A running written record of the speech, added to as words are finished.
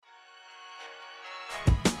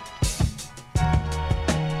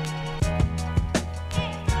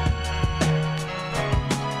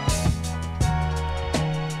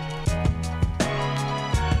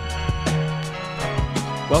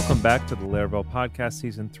Welcome back to the Laravel Podcast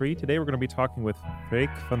Season 3. Today we're going to be talking with Freek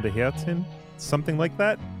van de Herten, something like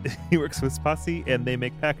that. He works with Spatie and they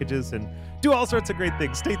make packages and do all sorts of great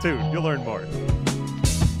things. Stay tuned. You'll learn more.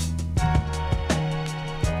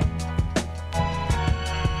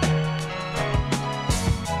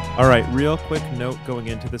 All right, real quick note going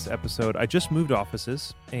into this episode. I just moved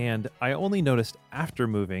offices and I only noticed after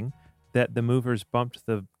moving that the movers bumped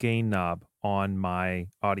the gain knob on my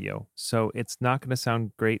audio. So it's not going to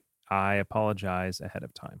sound great. I apologize ahead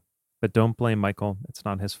of time. But don't blame Michael. It's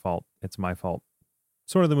not his fault. It's my fault.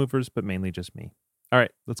 Sort of the movers, but mainly just me. All right,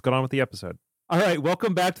 let's get on with the episode. All right,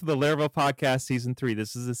 welcome back to the Laravel Podcast Season 3.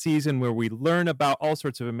 This is a season where we learn about all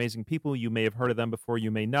sorts of amazing people. You may have heard of them before. You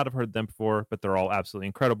may not have heard of them before, but they're all absolutely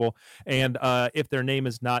incredible. And if their name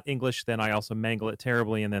is not English, then I also mangle it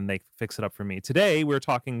terribly, and then they fix it up for me. Today, we're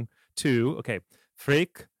talking to,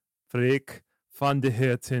 Freek van de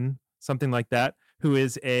Herten, something like that, who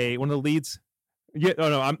is one of the leads.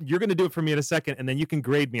 Yeah, you're going to do it for me in a second, and then you can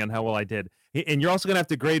grade me on how well I did. And you're also going to have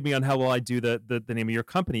to grade me on how well I do the name of your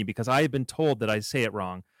company, because I have been told that I say it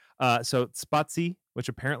wrong. So Spatie, which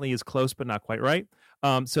apparently is close but not quite right.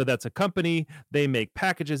 So that's a company. They make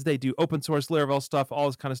packages. They do open source Laravel stuff, all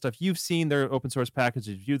this kind of stuff. You've seen their open source packages,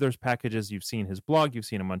 you've viewed those packages, you've seen his blog, you've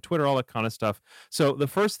seen him on Twitter, all that kind of stuff. So the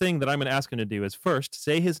first thing that I'm going to ask him to do is first,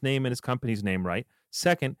 say his name and his company's name right.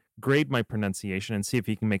 Second, grade my pronunciation and see if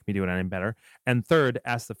he can make me do it any better. And third,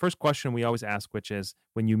 ask the first question we always ask, which is,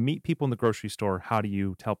 when you meet people in the grocery store, how do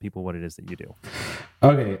you tell people what it is that you do?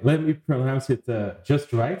 Okay, let me pronounce it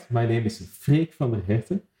just right. My name is Freek van der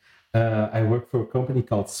Herten. I work for a company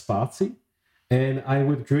called Spatie. And I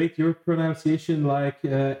would grade your pronunciation like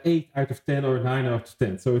 8 out of 10 or 9 out of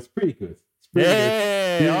 10. So it's pretty good.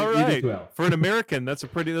 Hey, all right. You did well. For an American, that's a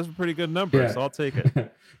pretty good number. Yeah. So I'll take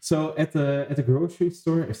it. So at the grocery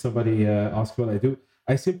store, if somebody asks what I do,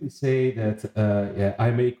 I simply say that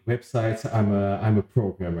I make websites. I'm a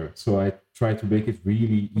programmer, so I try to make it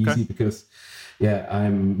really easy because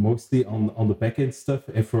I'm mostly on the backend stuff.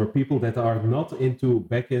 And for people that are not into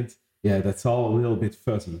backend, that's all a little bit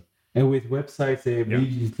fuzzy. And with websites, they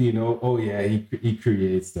immediately know, he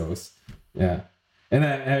creates those. Yeah. And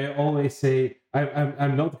I always say,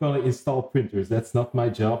 I'm not going to install printers. That's not my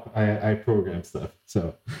job. I program stuff.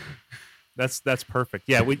 So that's perfect.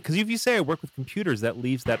 Yeah, because if you say I work with computers, that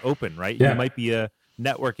leaves that open, right? Yeah. You might be a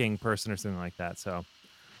networking person or something like that. So,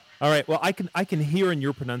 all right. Well, I can hear in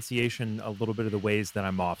your pronunciation a little bit of the ways that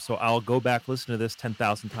I'm off. So I'll go back, listen to this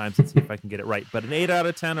 10,000 times, and see if I can get it right. But an 8 out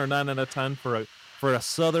of 10 or 9 out of 10 for a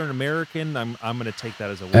Southern American, I'm going to take that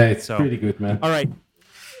as a win. It's pretty good, man. All right.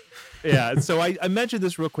 Yeah, so I mentioned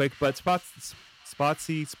this real quick, but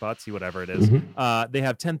Spatie, whatever it is, they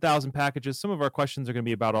have 10,000 packages. Some of our questions are going to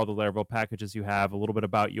be about all the Laravel packages you have, a little bit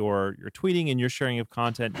about your tweeting and your sharing of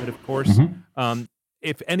content. But of course,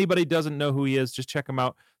 if anybody doesn't know who he is, just check him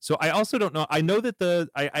out. So I also don't know. I know that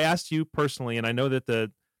I asked you personally, and I know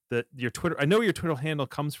that your Twitter. I know where your Twitter handle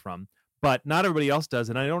comes from, but not everybody else does,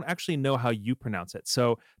 and I don't actually know how you pronounce it.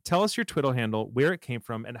 So tell us your Twitter handle, where it came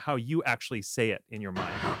from, and how you actually say it in your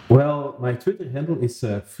mind. Well, my Twitter handle is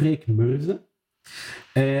Freek Murze,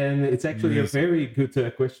 and it's actually a very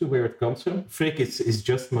good question where it comes from. Freek is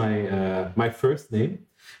just my first name,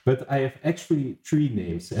 but I have actually 3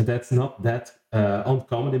 names, and that's not that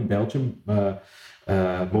uncommon in Belgium.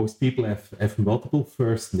 Most people have multiple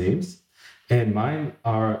first names, and mine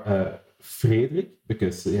are Frederik,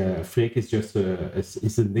 because Freek is just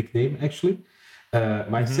a nickname actually.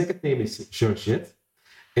 My second name is Georgette,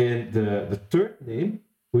 and the third name,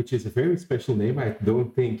 which is a very special name, I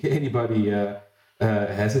don't think anybody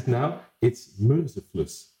has it now. It's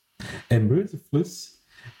Murzeflus, and Murzeflus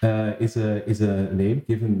is a name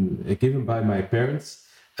given by my parents,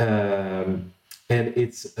 and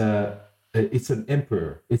it's an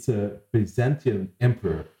emperor. It's a Byzantine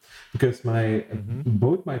emperor. Because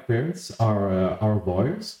both my parents are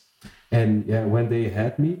lawyers, and when they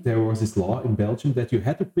had me, there was this law in Belgium that you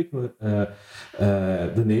had to pick the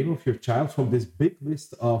name of your child from this big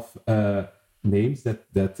list of names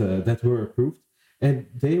that were approved, and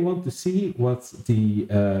they want to see what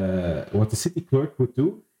the city clerk would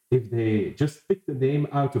do if they just pick the name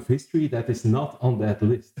out of history that is not on that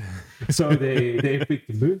list. So they picked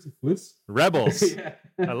the Murzeflus. Rebels.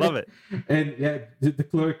 I love it. And the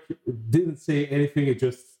clerk didn't say anything, it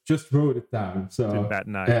just wrote it down. So did that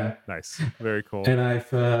nice. Nice. Very cool. And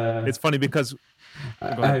it's funny because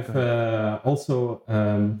I've also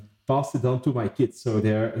passed it on to my kids, so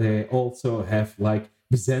they also have like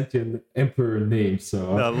Byzantine emperor name.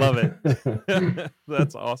 So I love it.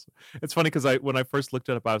 That's awesome. It's funny because when I first looked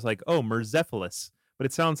it up, I was like, oh, Murzeflus. but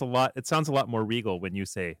it sounds a lot more regal when you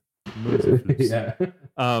say Mursefus. Yeah.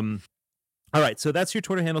 All right, so that's your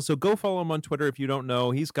Twitter handle. So go follow him on Twitter if you don't know.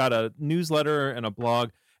 He's got a newsletter and a blog.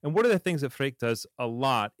 And one of the things that Freek does a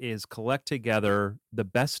lot is collect together the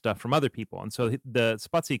best stuff from other people. And so the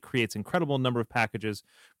Spatie creates incredible number of packages.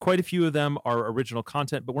 Quite a few of them are original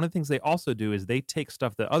content. But one of the things they also do is they take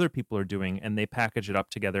stuff that other people are doing and they package it up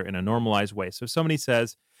together in a normalized way. So if somebody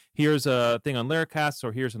says, here's a thing on Lyricast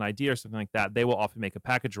or here's an idea or something like that, they will often make a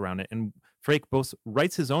package around it. And Freek both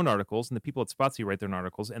writes his own articles and the people at Spatie write their own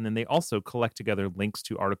articles, and then they also collect together links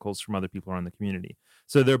to articles from other people around the community.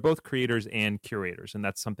 So they're both creators and curators, and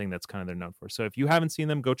that's something that's kind of they're known for. So if you haven't seen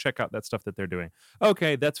them, go check out that stuff that they're doing.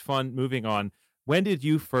 Okay, that's fun. Moving on. When did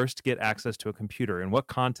you first get access to a computer? In what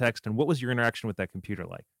context, and what was your interaction with that computer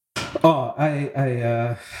like? Oh,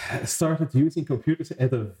 I started using computers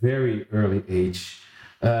at a very early age.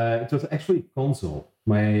 It was actually a console.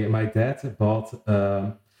 My dad bought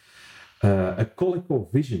a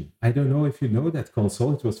ColecoVision. I don't know if you know that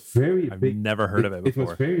console. It was very big. I've never heard of it before. It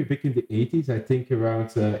was very big in the 80s, I think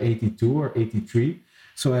around 82 or 83.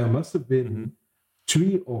 So I must have been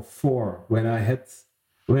 3 or 4 when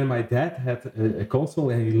my dad had a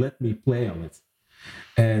console and he let me play on it.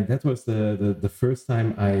 And that was the first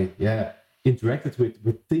time I interacted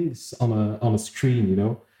with things on a screen, you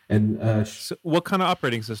know. And so what kind of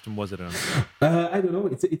operating system was it on? I don't know.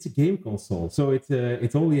 It's a game console, so it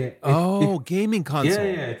only gaming console.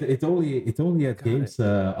 Yeah. It only had games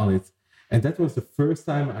on it, and that was the first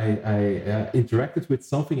time I interacted with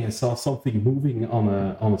something and saw something moving on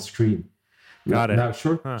a screen. Got it. Now,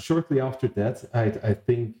 shortly after that, I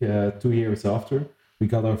think 2 years after, we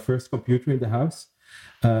got our first computer in the house,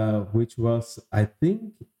 which was, I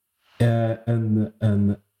think,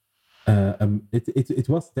 it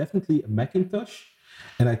was definitely a Macintosh,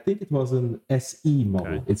 and I think it was an SE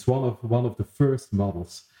model. Okay. It's one of the first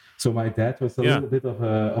models. So my dad was a little bit of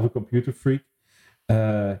a computer freak,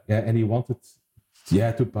 and he wanted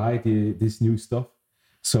to buy this new stuff.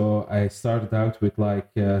 So I started out with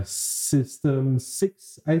like System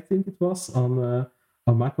 6, I think it was, on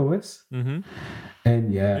Mac OS. Mm-hmm.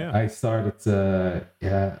 And I started.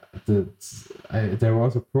 There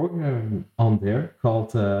was a program on there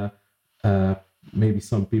called. Maybe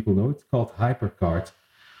some people know it, called HyperCard,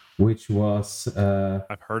 which was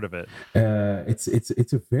I've heard of it.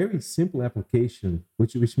 It's a very simple application,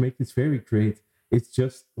 which makes it very great. It's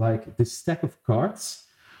just like this stack of cards,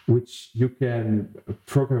 which you can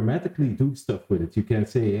programmatically do stuff with it. You can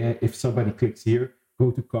say, if somebody clicks here,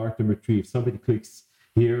 go to card number 3. If somebody clicks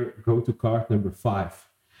here, go to card number 5.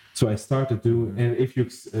 So I started doing, and if you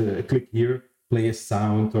click here, play a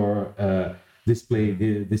sound or display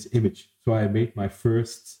this image. So I made my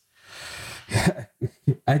first,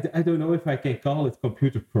 I don't know if I can call it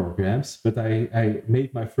computer programs, but I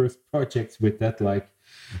made my first projects with that, like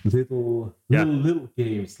little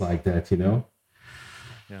games like that, you know?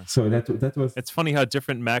 Yeah. So that was. It's funny how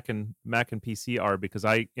different Mac and PC are, because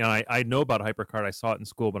I know about HyperCard. I saw it in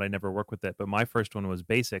school, but I never worked with it. But my first one was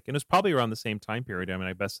BASIC, and it was probably around the same time period. I mean,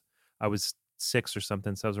 I guess I was 6 or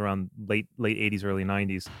something, so I was around late 80s, early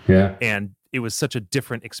 90s. Yeah. And it was such a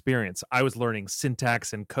different experience. I was learning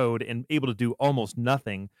syntax and code and able to do almost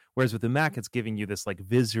nothing, whereas with the Mac, it's giving you this like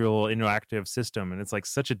visual interactive system, and it's like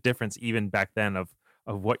such a difference even back then of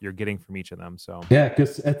what you're getting from each of them. So yeah,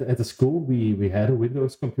 because at the school we had a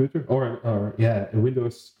Windows computer or a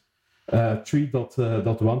Windows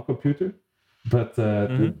 3.1 computer, but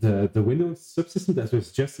the Windows subsystem, that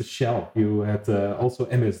was just a shell. You had also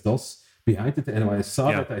MS-DOS behind it, and when I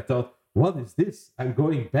saw that, I thought, what is this? I'm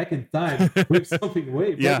going back in time with something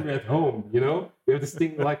way better at home, you know? You have this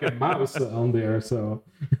thing like a mouse on there, so...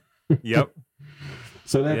 Yep.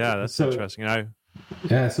 So that's interesting.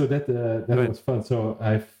 So that was fun. So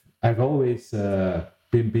I've always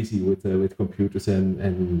been busy with computers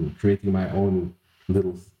and creating my own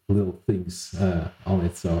little things on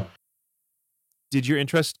it. So did your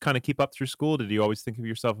interest kind of keep up through school? Did you always think of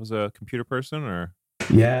yourself as a computer person, or?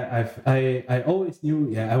 Yeah, I always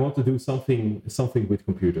knew I want to do something with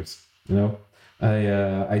computers. You know,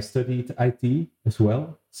 I studied IT as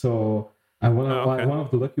well, so I'm one of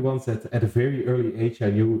the lucky ones that at a very early age I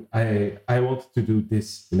knew I wanted to do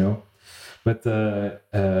this. You know, but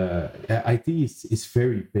IT is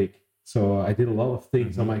very big, so I did a lot of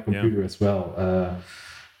things on my computer as well.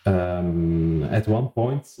 At one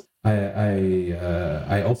point,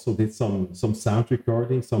 I also did some sound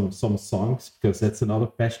recording, some songs, because that's another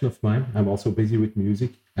passion of mine. I'm also busy with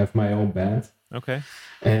music. I have my own band. Okay.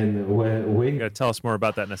 And you gotta tell us more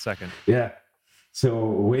about that in a second. Yeah. So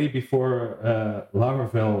way before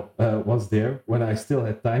Laravel was there, when I still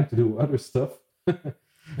had time to do other stuff,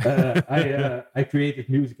 I created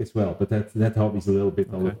music as well, but that hobby's a little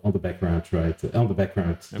bit on the background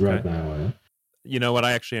right now. You know what?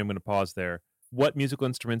 I actually am going to pause there. What musical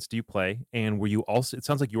instruments do you play? And were you also? It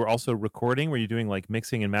sounds like you were also recording. Were you doing like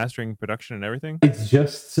mixing and mastering, production, and everything? It's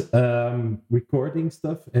just recording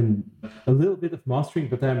stuff and a little bit of mastering,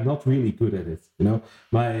 but I'm not really good at it. You know,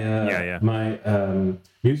 my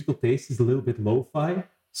musical taste is a little bit lo-fi.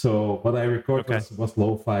 So what I recorded was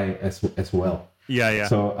lo-fi as well. Yeah.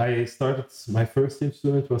 So I started. My first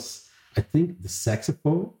instrument was, I think, the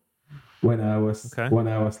saxophone. When I was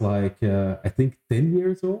like I think 10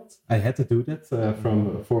 years old, I had to do that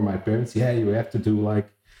for my parents. Yeah, you have to do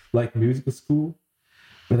like musical school,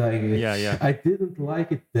 but I didn't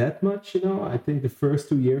like it that much. You know, I think the first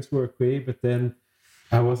 2 years were okay, but then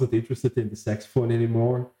I wasn't interested in the saxophone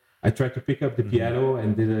anymore. I tried to pick up the piano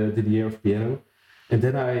and did a year of piano, and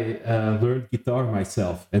then I learned guitar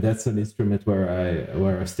myself, and that's an instrument where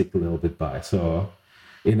I stick a little bit by. So.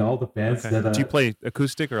 In all the bands that do you play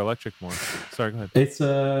acoustic or electric more? Sorry, go ahead.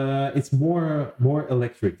 It's more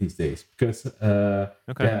electric these days because I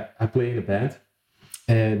play in a band,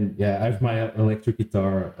 and I have my electric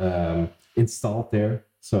guitar installed there,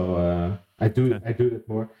 so I do that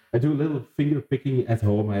more. I do a little finger picking at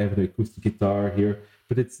home. I have an acoustic guitar here,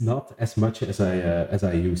 but it's not as much as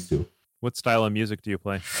I used to. What style of music do you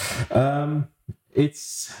play?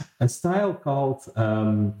 It's a style called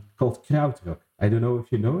krautrock. I don't know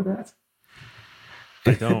if you know that.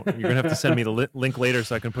 I don't. You're gonna have to send me the link later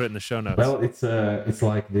so I can put it in the show notes. Well, it's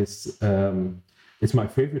like this. It's my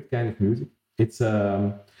favorite kind of music. It's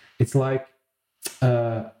like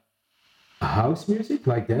house music,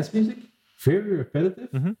 like dance music, very repetitive,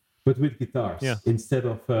 but with guitars instead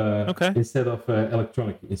of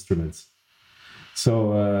electronic instruments.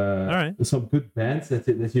 So some good bands that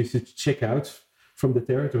you should check out from the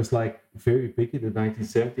territory. It was like very big in the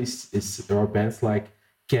 1970s. There are bands like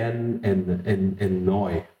Ken and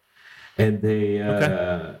Noi, and the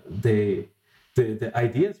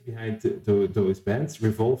ideas behind those bands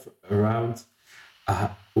revolve around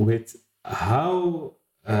with how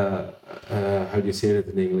do you say that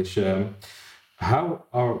in English?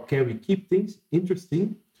 Can we keep things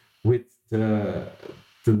interesting with the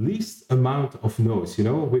least amount of notes, you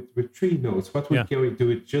know, with 3 notes? Can we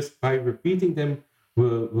do it just by repeating them?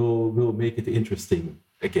 Will make it interesting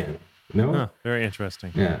again, you know? Very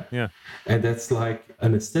interesting. Yeah. And that's like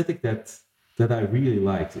an aesthetic that I really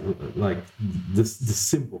like the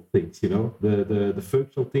simple things, you know, the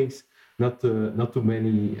functional things, not too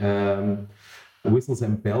many whistles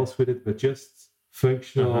and bells with it, but just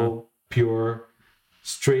functional, pure,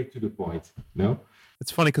 straight to the point, you know? It's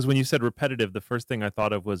funny because when you said repetitive, the first thing I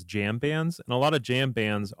thought of was jam bands. And a lot of jam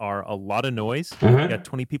bands are a lot of noise. You got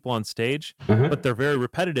 20 people on stage, but they're very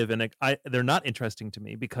repetitive. And they're not interesting to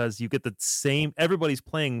me because you get the same, everybody's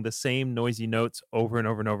playing the same noisy notes over and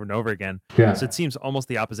over and over and over again. Yeah. So it seems almost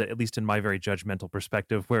the opposite, at least in my very judgmental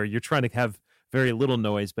perspective, where you're trying to have very little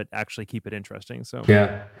noise, but actually keep it interesting. So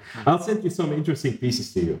yeah, I'll send you some interesting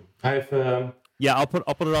pieces to you. I'll put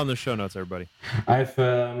it on the show notes, everybody. I've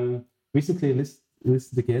recently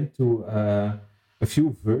listened again to a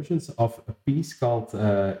few versions of a piece called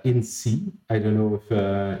In C. I don't know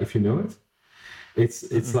if you know it.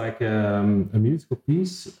 It's like a musical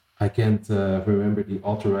piece. I can't remember the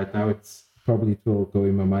author right now. It will go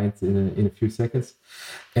in my mind in a few seconds.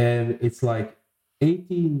 And it's like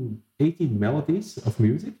 18 melodies of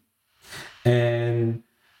music, and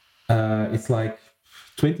it's like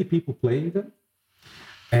 20 people playing them,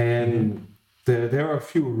 and there are a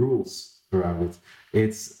few rules around it.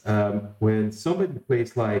 It's when somebody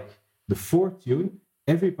plays like the 4th tune,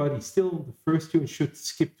 everybody still on the first tune should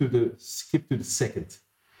skip to the second.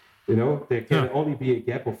 You know, there can only be a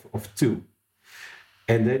gap of 2,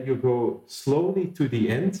 and then you go slowly to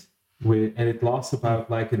the end. And it lasts about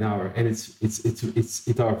like an hour, and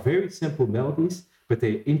it are very simple melodies, but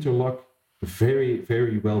they interlock very,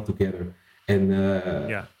 very well together. And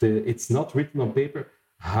it's not written on paper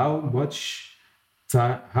how much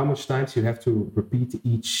times you have to repeat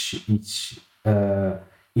each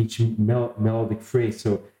melodic phrase.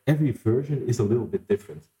 So every version is a little bit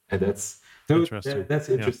different, and that's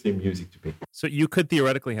interesting music to me. So you could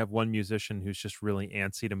theoretically have one musician who's just really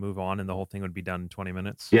antsy to move on, and the whole thing would be done in 20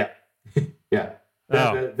 minutes. Yeah. Yeah.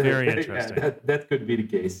 Very interesting. That could be the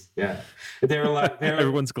case. Yeah.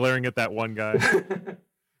 Everyone's glaring at that one guy.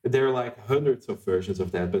 There are like hundreds of versions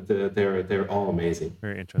of that, but they're all amazing.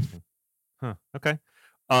 Very interesting. Okay.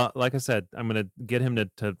 Like I said, I'm gonna get him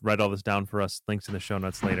to write all this down for us. Links in the show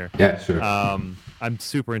notes later. Yeah, sure. I'm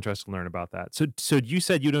super interested to learn about that. So you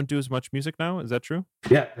said you don't do as much music now? Is that true?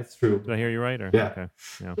 Yeah, that's true. Did I hear you right? Or? Yeah. Okay.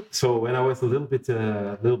 Yeah. So when I was a little bit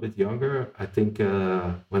younger, I think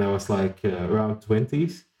when I was like around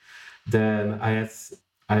 20s, then I had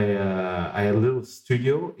a little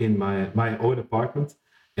studio in my own apartment,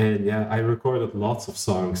 and yeah, I recorded lots of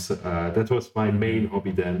songs. That was my main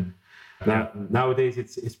hobby then. Nowadays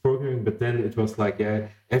it's programming, but then it was like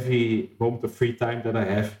every moment of free time that I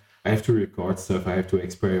have to record stuff. I have to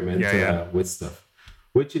experiment with stuff,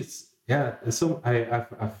 which is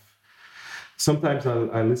I've sometimes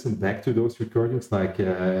I listen back to those recordings like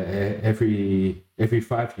every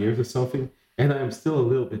 5 years or something, and I'm still a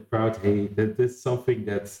little bit proud. Hey, that's something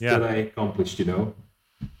that I accomplished. You know,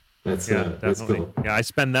 that's cool. Yeah, I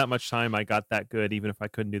spend that much time. I got that good, even if I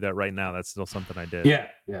couldn't do that right now. That's still something I did. Yeah.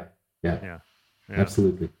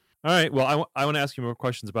 Absolutely. All right. Well, I want to ask you more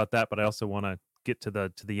questions about that, but I also want to get to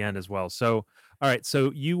the end as well. So, all right.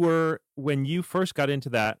 So when you first got into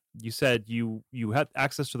that, you said you had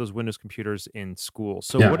access to those Windows computers in school.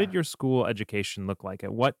 So what did your school education look like?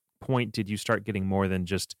 At what point did you start getting more than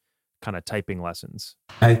just kind of typing lessons?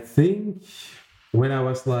 I think when I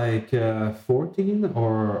was like 14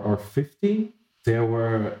 or 15,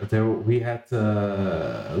 we had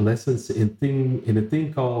lessons in a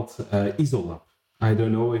thing called Isolab. I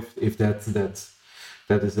don't know if that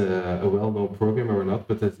is a well-known program or not,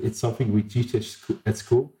 but it's something we teach at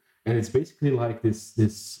school, and it's basically like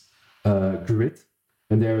this grid,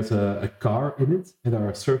 and there's a car in it, and there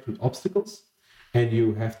are certain obstacles, and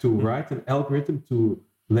you have to write an algorithm to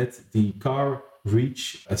let the car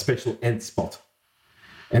reach a special end spot.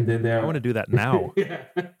 And then I want to do that now.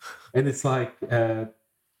 And it's like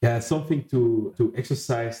something to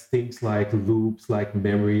exercise things like loops, like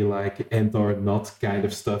memory, like and or not kind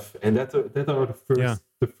of stuff. And that are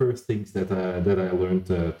the first things that I learned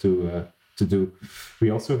to do.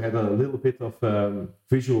 We also had a little bit of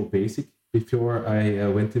Visual Basic before I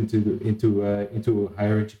went into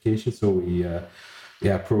higher education. So we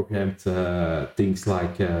programmed things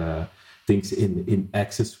like things in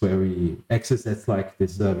Access, that's like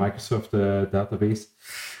this Microsoft database,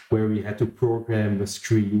 where we had to program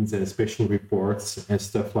screens and special reports and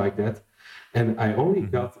stuff like that. And I only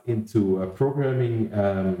got into programming,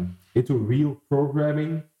 into real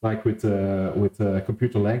programming, like with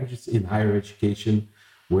computer languages in higher education,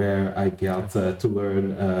 where I got to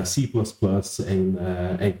learn C++ and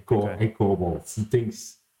COBOL,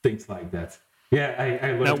 things like that. Yeah,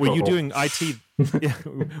 I learned. Now, were you doing IT? Yeah,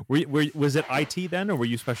 was it IT then, or were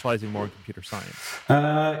you specializing more in computer science?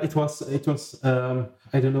 It was.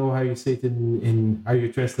 I don't know how you say it in how you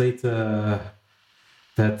translate that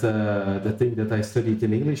thing that I studied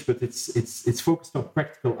in English, but it's focused on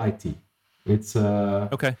practical IT. It's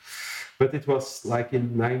okay. But it was like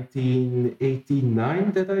in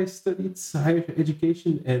 1989 that I studied higher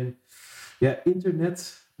education, and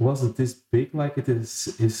internet wasn't this big like it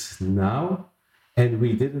is now. And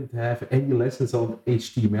we didn't have any lessons on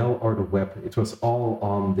HTML or the web. It was all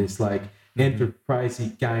on this like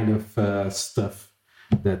enterprisey kind of stuff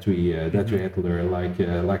that we had to learn, like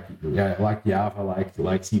Java,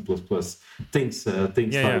 like C++, things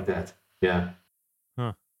like that. Yeah.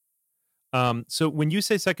 Huh. So when you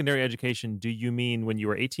say secondary education, do you mean when you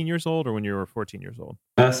were 18 years old or when you were 14 years old?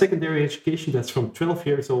 Secondary education, that's from 12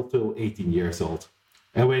 years old till 18 years old.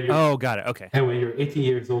 And when got it. Okay. And when you're 18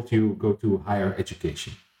 years old, you go to higher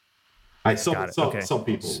education. Some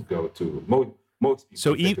people go to most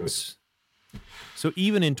people. So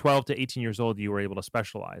even in 12 to 18 years old, you were able to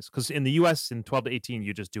specialize, because in the U.S. in 12 to 18,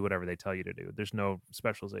 you just do whatever they tell you to do. There's no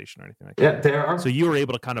specialization or anything like that. Yeah, there are. So you were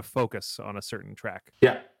able to kind of focus on a certain track.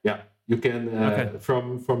 Yeah. You can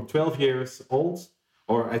from 12 years old,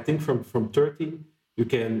 or I think from 13, you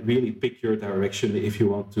can really pick your direction if you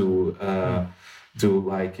want to. Do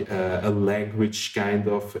like a language kind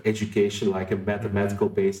of education, like a mathematical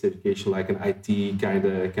based education, like an IT kind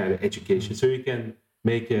of education. So you can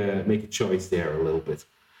make a choice there a little bit.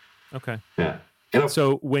 Okay. Yeah.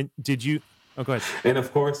 So when did you? Oh, go ahead. And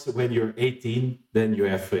of course, when you're 18, then you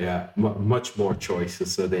have much more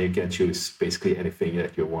choices, so that you can choose basically anything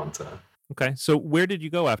that you want. Okay, so where did you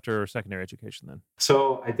go after secondary education then?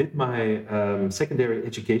 So I did my secondary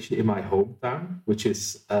education in my hometown, which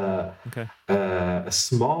is a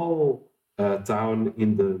small town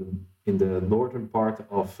in the northern part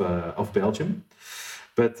of Belgium.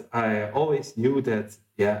 But I always knew that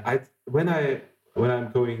when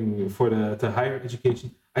I'm going for the higher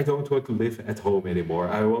education, I don't want to live at home anymore.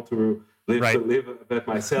 I want to live by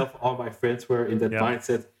myself. All my friends were in that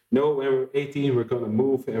mindset. no, when we're 18, we're going to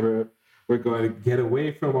move and we're going to get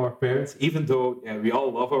away from our parents, even though we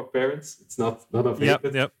all love our parents. It's not of hate, Yep.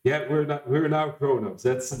 but Yep. we're now grown-ups.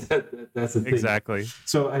 That's the thing. Exactly.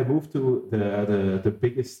 So I moved to the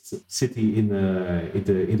biggest city in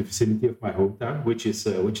the vicinity of my hometown, which is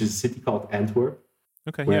a city called Antwerp.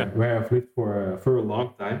 Okay. Where I've lived for a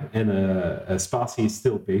long time, and Spatie is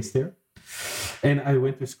still based there. And I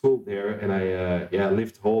went to school there, and I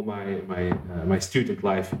lived all my student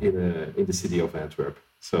life in the city of Antwerp.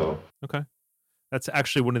 So Okay. That's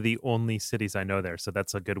actually one of the only cities I know there, so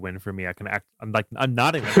that's a good win for me. I can act. I'm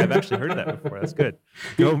nodding like I've actually heard that before. That's good.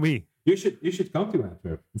 Go me. You should come to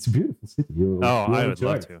Antwerp. It's a beautiful city. I would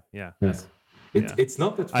love to. Yeah. Yes. It's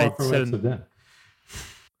not that far from Amsterdam.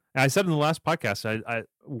 I said in the last podcast, I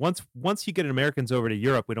once you get Americans over to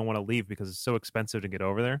Europe, we don't want to leave because it's so expensive to get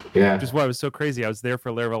over there. Yeah. Which is why I was so crazy. I was there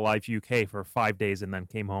for Laravel Live UK for 5 days and then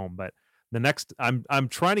came home. But the next, I'm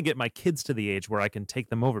trying to get my kids to the age where I can take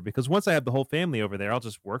them over, because once I have the whole family over there, I'll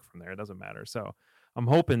just work from there. It doesn't matter. So I'm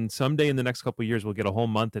hoping someday in the next couple of years we'll get a whole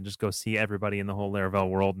month and just go see everybody in the whole Laravel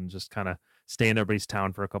world and just kind of stay in everybody's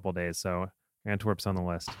town for a couple of days. So Antwerp's on the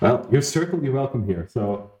list. Well, you're certainly welcome here.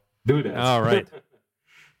 So do that. All right.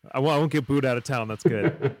 I won't get booed out of town. That's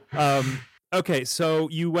good. Okay, so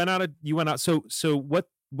you went out. So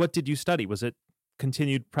what did you study? Was it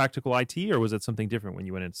continued practical IT, or was it something different when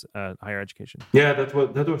you went into higher education? Yeah, that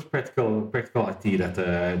was practical IT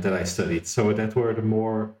that I studied. So that were the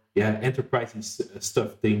more enterprise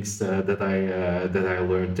stuff things that I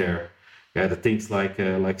learned there. Yeah, the things like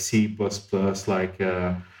C++, like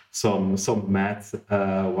some math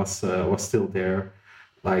was still there.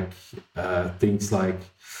 Like things like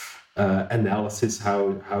analysis.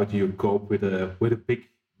 How do you cope with a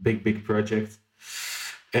big project?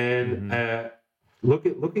 And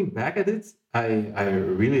looking back at it, I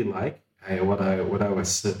really like what I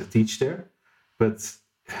was teach there, but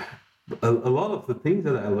a lot of the things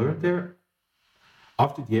that I learned there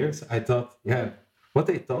after the years, I thought, what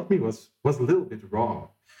they taught me was a little bit wrong.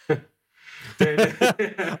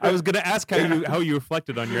 I was going to ask how you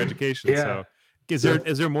reflected on your education. So is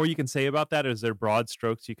there more you can say about that? Is there broad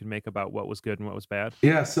strokes you can make about what was good and what was bad?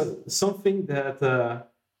 Yeah, so something that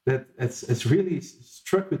it's really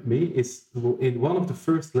struck with me is in one of the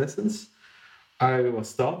first lessons I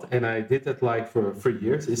was taught, and I did that like for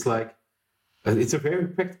years. It's like it's a very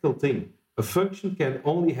practical thing. A function can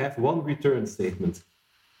only have one return statement,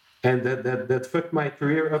 and that fucked my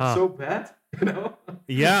career up so bad, you know.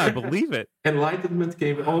 Yeah, I believe it. Enlightenment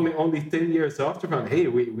came only 10 years after. From hey,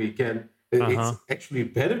 we can. It's actually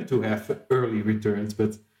better to have early returns,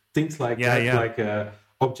 but things like like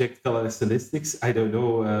object calisthenics, I don't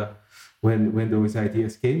know when those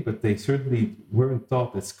ideas came, but they certainly weren't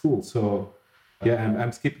taught at school. So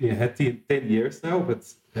I'm skipping ahead 10 years now, but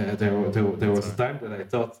there was a time that I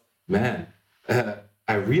thought, man,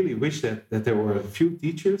 I really wish that there were a few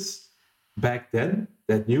teachers back then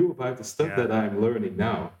that knew about the stuff that I'm learning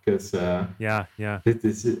now, because there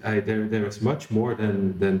is much more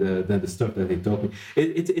than the stuff that they taught me.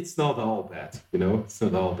 It's not all bad, you know. It's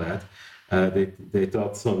not all bad. They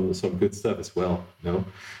taught some good stuff as well, you know.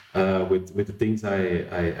 With the things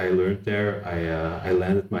I learned there, I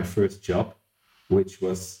landed my first job, which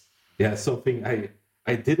was something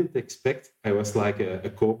I didn't expect. I was like a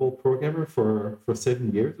COBOL programmer for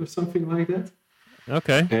 7 years or something like that.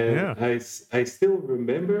 Okay. And I still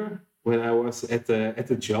remember when I was at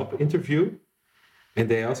the job interview, and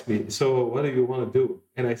they asked me, "So what do you want to do?"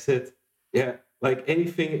 And I said, like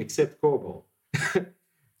anything except COBOL.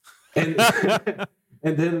 and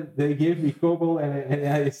and then they gave me COBOL, and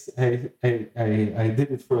I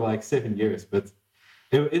did it for like 7 years, but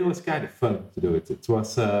it was kind of fun to do it. It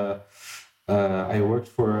was I worked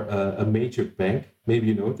for a major bank. Maybe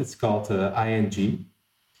you know it. It's called ING.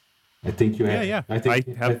 I think you have. Yeah.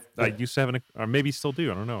 I used to have or maybe still do.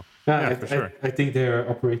 I don't know. For sure. I think they're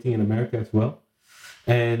operating in America as well.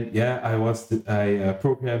 And I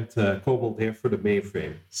programmed COBOL there for the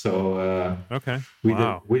mainframe. So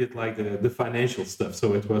we did like the financial stuff.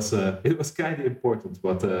 So it was kind of important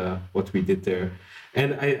what we did there.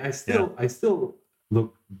 And I still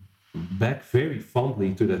look back very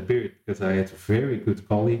fondly to that period, because I had very good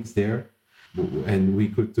colleagues there. And we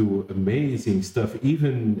could do amazing stuff,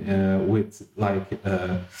 even with like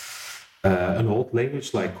an old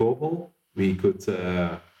language like COBOL. We could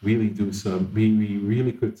really do we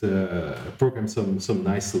really could program some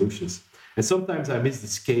nice solutions. And sometimes I miss the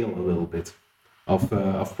scale a little bit of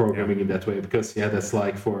programming in that way, because that's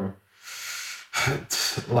like for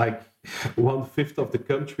like 1/5 of the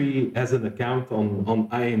country as an account on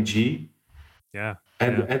ING. Yeah.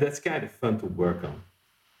 And that's kind of fun to work on.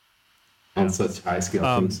 on such high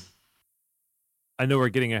scale things. I know we're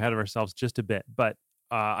getting ahead of ourselves just a bit, but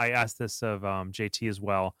I asked this of JT as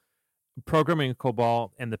well. Programming in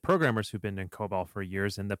COBOL and the programmers who've been in COBOL for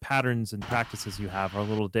years and the patterns and practices you have are a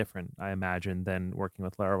little different, I imagine, than working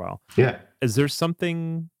with Laravel. Yeah. Is there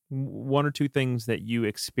something, one or two things that you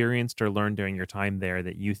experienced or learned during your time there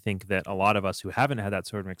that you think that a lot of us who haven't had that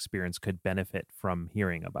sort of experience could benefit from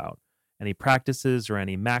hearing about? Any practices or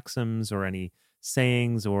any maxims or any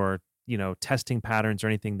sayings or, testing patterns or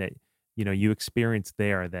anything that, you experienced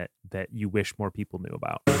there that you wish more people knew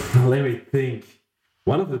about? Let me think.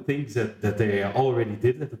 One of the things that they already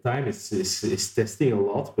did at the time is testing a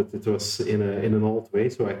lot, but it was in an old way,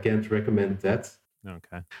 so I can't recommend that.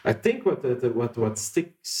 Okay. I think what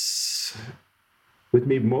sticks with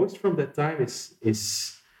me most from that time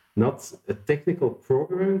is not a technical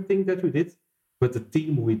programming thing that we did, but the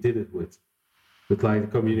team we did it with like the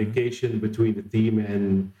communication between the team,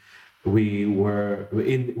 and we were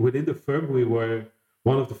within the firm. We were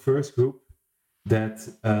one of the first group that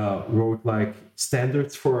wrote like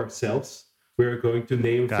standards for ourselves. We're going to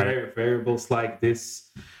name variables like this.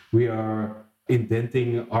 We are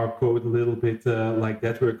indenting our code a little bit like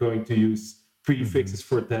that. We're going to use prefixes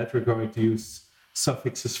for that. We're going to use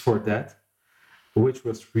suffixes for that, which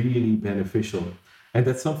was really beneficial. And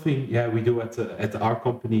that's something, we do at our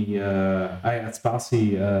company, at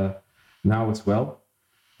Spatie now as well.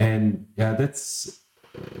 And that's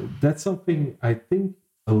something I think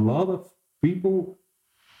a lot of people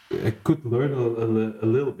could learn a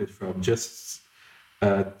little bit from, just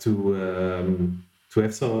to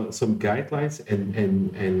have some guidelines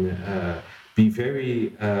and be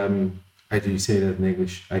very how do you say that in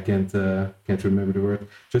English? I can't remember the word.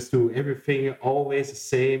 Just do everything always the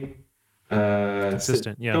same.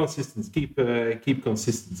 Consistent, Consistent. Keep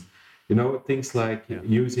consistent. Things like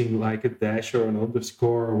using like a dash or an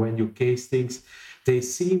underscore when you case things. They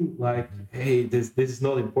seem like, hey, this is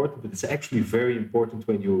not important, but it's actually very important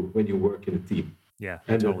when you work in a team. Yeah,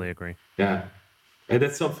 I totally agree. Yeah, and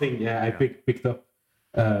that's something I picked up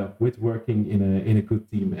with working in a good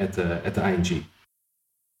team at ING.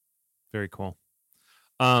 Very cool.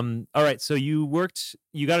 All right, so you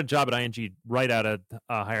got a job at ING right out of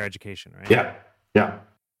higher education, right? Yeah.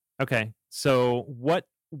 Okay, so what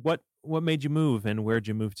made you move, and where'd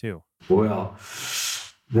you move to? Well,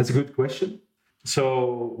 that's a good question.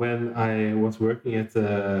 So when I was working at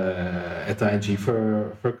ING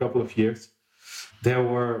for a couple of years, there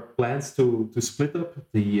were plans to split up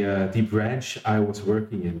the branch I was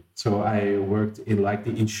working in. So I worked in like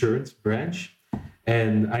the insurance branch,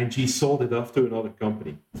 and ING sold it off to another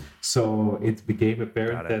company. So it became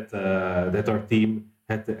apparent that our team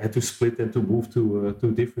had to split and to move to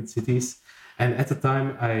different cities. And at the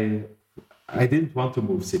time, I didn't want to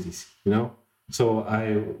move cities, So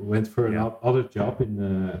I went for another job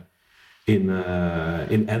in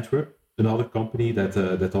Antwerp, another company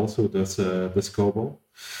that also does COBOL.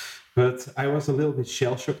 But I was a little bit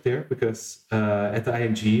shell-shocked there because at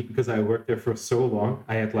ING, because I worked there for so long,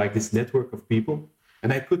 I had like this network of people,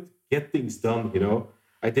 and I could get things done.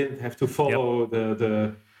 I didn't have to follow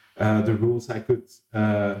the rules. I could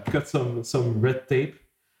cut some red tape.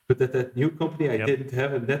 But at that new company, I didn't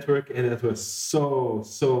have a network, and it was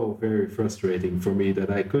so very frustrating for me that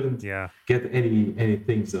I couldn't get any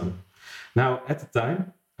things done. Now, at the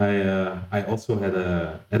time, I also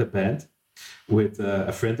had a band with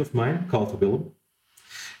a friend of mine called Willem,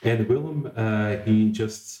 and Willem he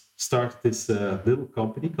just started this little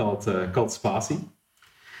company called Spatie.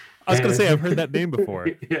 I was going to say I've heard that name before.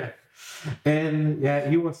 And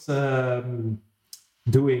he was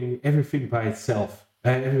doing everything by itself.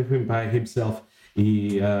 Everything by himself.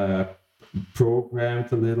 He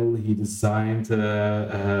programmed a little, he designed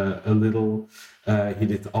a little, he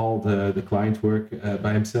did all the client work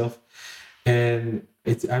by himself. And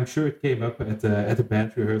I'm sure it came up at the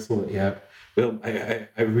band rehearsal. Yeah, well, I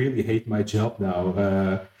really hate my job now.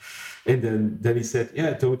 And then he said,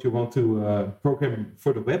 yeah, don't you want to program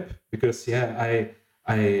for the web? Because I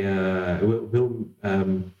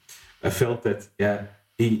felt that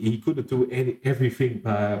he couldn't do everything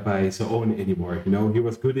by his own anymore. He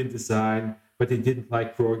was good in design, but he didn't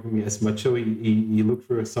like programming as much. So he looked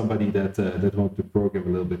for somebody that wanted to program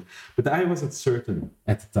a little bit. But I wasn't certain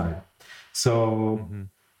at the time. So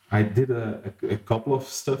I did a couple of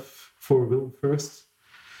stuff for Will first.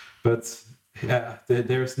 But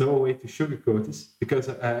there's no way to sugarcoat this.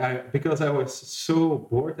 Because I was so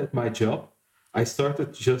bored at my job, I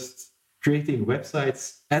started just creating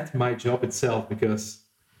websites at my job itself, because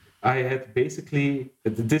I had basically,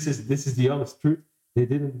 this is the honest truth, they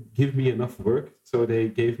didn't give me enough work, so they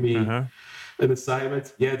gave me an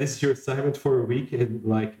assignment. Yeah, this is your assignment for a week, and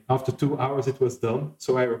like after 2 hours it was done.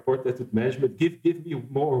 So I report that to management. Give me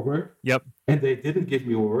more work. Yep. And they didn't give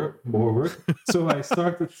me more work. So I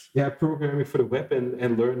started programming for the web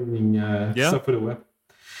and learning stuff for the web.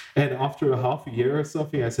 And after a half a year or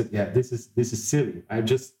something, I said, yeah, this is silly. I'm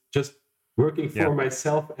just working for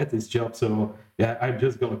myself at this job. So yeah, I'm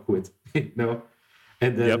just gonna quit.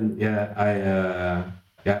 And then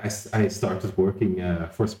I started working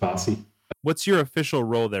for Spatie. What's your official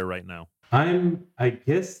role there right now? I'm, I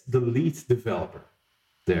guess, the lead developer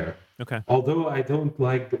there. Okay. Although I don't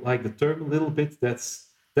like the term a little bit, that's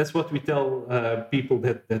what we tell people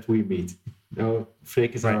that we meet.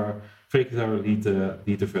 Freek is our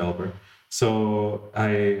lead developer. So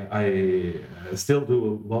I still do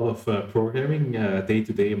a lot of programming day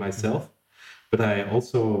to day myself, but I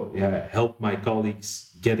also help my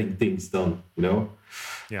colleagues getting things done.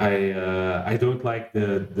 I don't like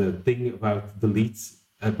the thing about the leads.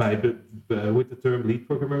 With the term lead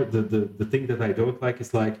programmer, the thing that I don't like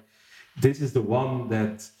is like, this is the one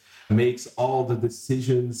that makes all the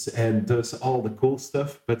decisions and does all the cool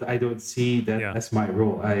stuff, but I don't see that as my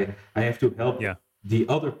role. I have to help the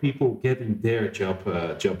other people getting their job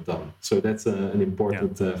done. So that's an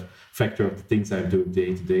important factor of the things I'm doing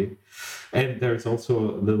day to day. And there's also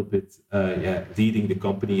a little bit leading the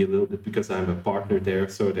company a little bit, because I'm a partner there.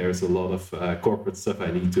 So there's a lot of corporate stuff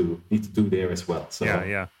I need to do there as well. So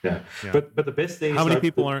yeah. But the best days. How many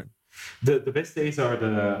people aren't? The best days are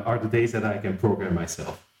the days that I can program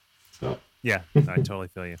myself. So yeah, I totally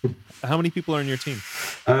feel you. How many people are in your team?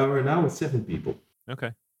 We're now with 7 people.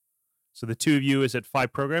 Okay. So the two of you, is it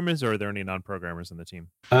 5 programmers, or are there any non-programmers in the team?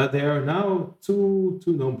 There are now two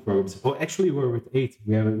non-programmers. Oh, actually, we're with 8.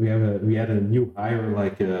 We had a new hire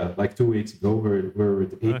like 2 weeks ago. We're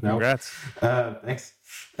with 8 now. Congrats. Thanks.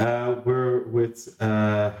 We're with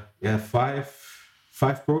 5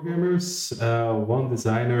 programmers, 1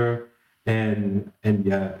 designer, and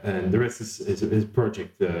the rest is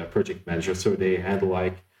project manager. So they handle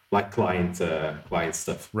like client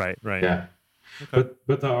stuff. Right. Yeah. Okay.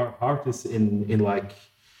 But our heart is in like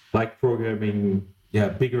programming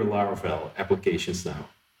bigger Laravel applications now.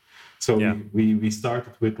 So we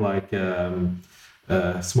started with like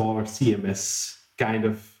smaller CMS kind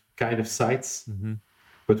of sites,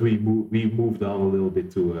 but we moved on a little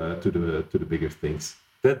bit to the bigger things.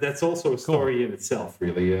 That's also a story in itself,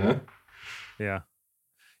 really.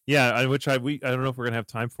 Which I don't know if we're gonna have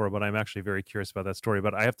time for, but I'm actually very curious about that story.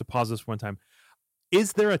 But I have to pause this one time.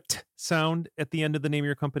 Is there a t sound at the end of the name of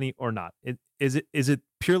your company or not? Is it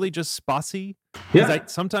purely just Spatie? Yeah.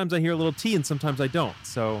 Sometimes I hear a little T and sometimes I don't.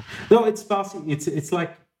 So no, it's Spatie. It's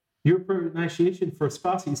like your pronunciation for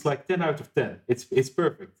Spatie is like 10 out of 10. It's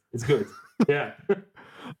perfect. It's good. Yeah.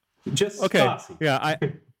 Just okay. Spatie. Yeah.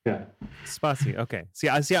 Yeah. Spatie. Okay. See,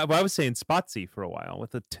 I was saying Spatie for a while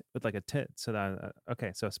with like a T. So that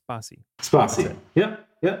okay. So Spatie. Spatie. Yeah.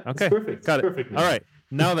 Okay. It's perfect. Got it. Perfect. All right.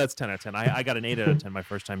 Now that's 10 out of 10. I got an 8 out of 10 my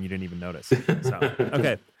first time. You didn't even notice. So,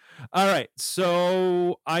 okay. All right.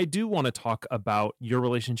 So I do want to talk about your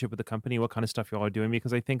relationship with the company, what kind of stuff you all are doing,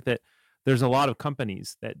 because I think that there's a lot of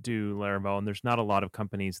companies that do Laravel, and there's not a lot of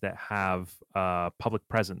companies that have public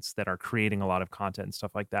presence that are creating a lot of content and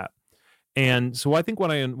stuff like that. And so I think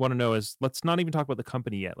what I want to know is, let's not even talk about the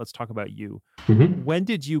company yet. Let's talk about you. When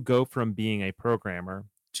did you go from being a programmer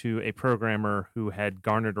to a programmer who had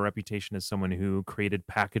garnered a reputation as someone who created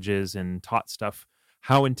packages and taught stuff?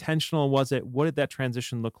 How intentional was it? What did that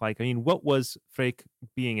transition look like? I mean, what was Freek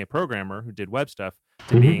being a programmer who did web stuff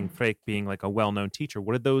to being Freek being like a well-known teacher?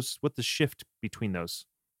 What the shift between those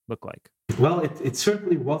look like? Well, it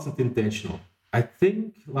certainly wasn't intentional. I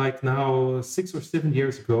think like now 6 or 7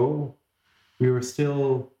 years ago, we were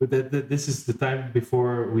still, this is the time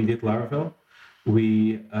before we did Laravel.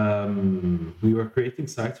 We were creating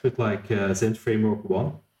sites with like Zen Framework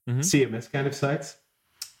 1, CMS kind of sites.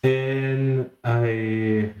 And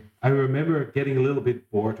I remember getting a little bit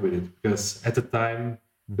bored with it, because at the time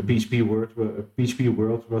the PHP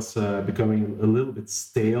world was becoming a little bit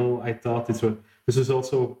stale. I thought this was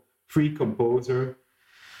also pre-Composer.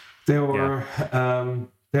 There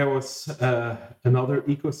was another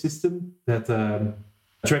ecosystem that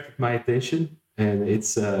attracted my attention, and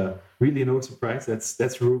it's really no surprise.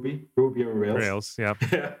 That's Ruby on Rails. Rails, yeah.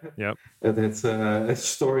 Yep. That's a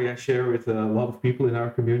story I share with a lot of people in our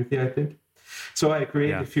community, I think. So I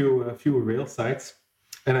created a few Rails sites,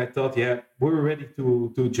 and I thought, we're ready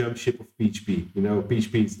to jump ship of PHP.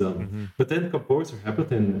 PHP is done. But then Composer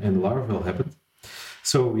happened and Laravel happened.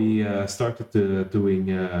 So we started doing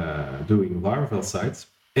Laravel sites.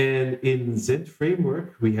 And in Zend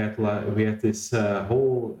framework, we had this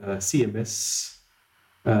whole CMS,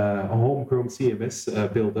 a homegrown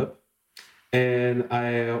CMS build up, and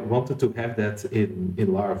I wanted to have that in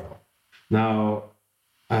Laravel. Now,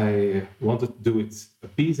 I wanted to do it a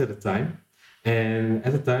piece at a time, and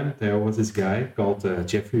at the time there was this guy called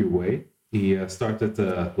Jeffrey Way. He started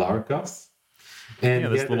Laracast, and Yeah,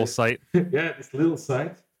 this little site. yeah, this little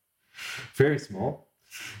site, very small,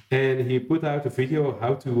 and he put out a video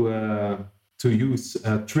how to use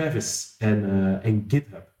Travis and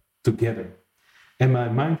GitHub together. And my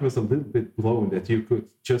mind was a little bit blown that you could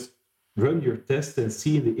just run your test and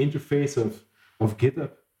see the interface of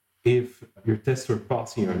GitHub if your tests were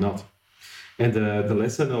passing or not. And the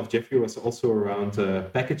lesson of Jeffrey was also around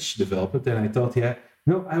package development. And I thought, yeah,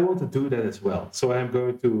 no, I want to do that as well. So I'm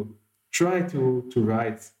going to try to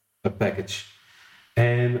write a package.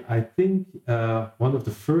 And I think one of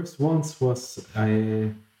the first ones was,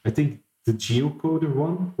 I think, the geocoder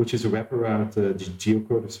one, which is a wraparound the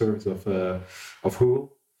geocoder service of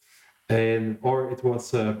Google. Or it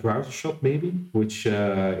was Browser Shop maybe, which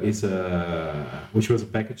was a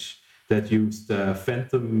package that used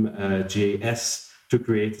Phantom JS to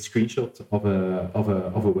create a screenshot of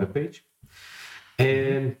a web page.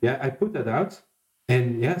 And yeah, I put that out,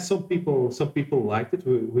 and yeah, some people liked it,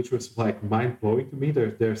 which was like mind blowing to me.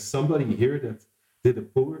 There's somebody here that did a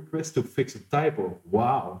pull request to fix a typo.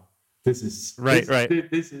 Wow, this is right.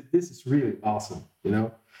 This is really awesome, you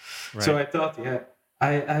know. Right. So I thought, yeah,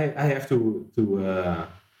 I have to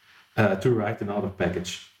write another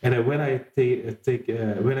package. And when I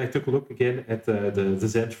took a look again at the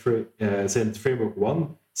Zend Framework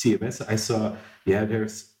 1 CMS, I saw, yeah,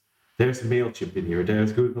 there's MailChimp in here,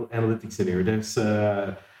 there's Google Analytics in here,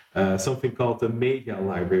 there's something called the media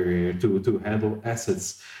library to handle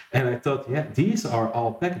assets. And I thought, yeah, these are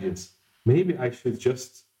all packages. Maybe I should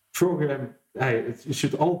just I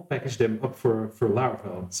should all package them up for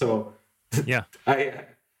Laravel. So yeah,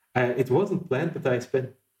 it wasn't planned, but I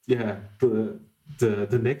spent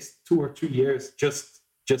the next 2 or 3 years just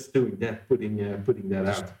doing that, putting that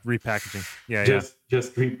out, repackaging.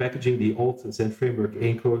 Just repackaging the old Zend Framework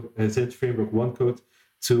Zend Framework 1 code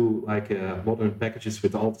to like modern packages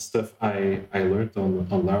with all the stuff I learned on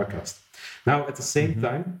Laracast. Now at the same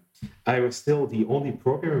time, I was still the only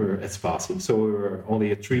programmer at Spatie, so we were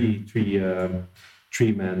only a three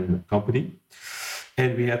man company.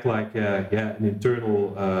 And we had like an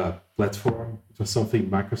internal platform. It was something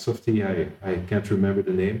Microsofty, I can't remember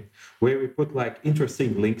the name, where we put like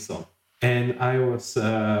interesting links on. And I was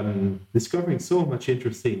discovering so much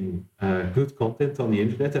interesting, good content on the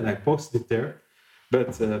internet, and I posted it there.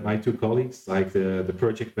 But my two colleagues, like the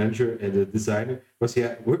project manager and the designer, was,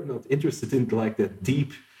 we're not interested in like that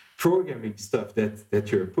deep programming stuff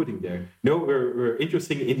that you're putting there. No, we're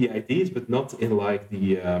interested in the ideas, but not in like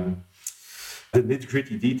the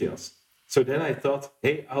nitty-gritty details. So then I thought,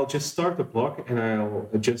 hey, I'll just start a blog and I'll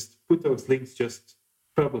just put those links just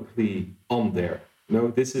publicly on there.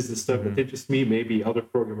 This is the stuff that interests me. Maybe other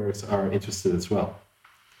programmers are interested as well.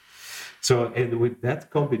 So, and with that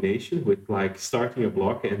combination, with like starting a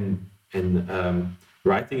blog and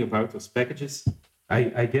writing about those packages,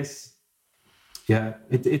 I guess,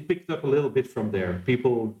 it picked up a little bit from there.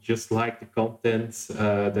 People just liked the content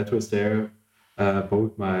that was there.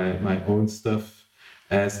 Both my own stuff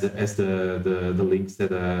as the links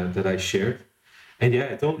that I shared, and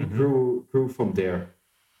it only grew from there.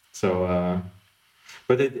 So,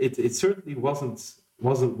 but it certainly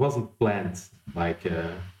wasn't planned. Like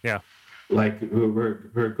like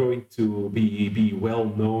we're going to be well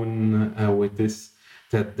known with this.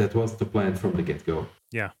 That wasn't the plan from the get go.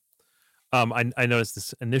 Yeah. I noticed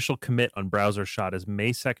this initial commit on Browser Shot is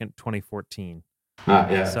May 2nd, 2014.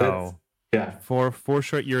 So. Yeah, 4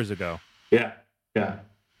 short years ago. Yeah.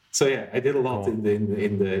 So I did a lot in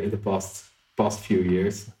the past few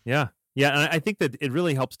years. Yeah, and I think that it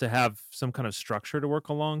really helps to have some kind of structure to work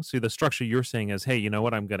along. So the structure you're saying is, hey, you know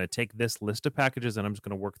what? I'm going to take this list of packages and I'm just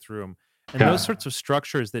going to work through them. And those sorts of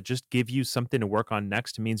structures that just give you something to work on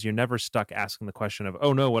next means you're never stuck asking the question of,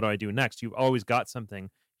 oh no, what do I do next? You've always got something.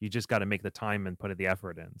 You just got to make the time and put the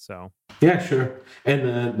effort in. So yeah, sure.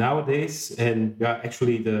 And nowadays, and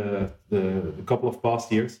actually the couple of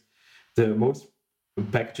past years, the most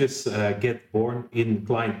packages get born in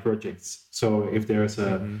client projects. So if there's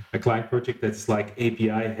a client project that's like API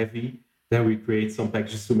heavy, then we create some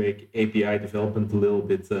packages to make API development a little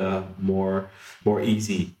bit more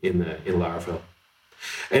easy in Laravel.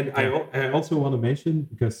 And I also want to mention,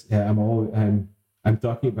 because I'm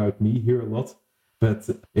talking about me here a lot, but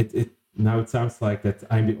now it sounds like that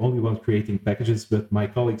I'm the only one creating packages, but my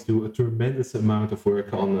colleagues do a tremendous amount of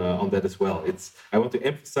work on that as well. I want to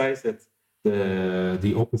emphasize that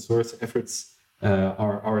the open source efforts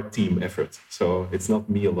are a team effort, so it's not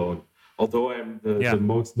me alone. Although I'm the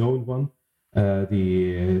most known one,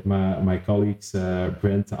 my colleagues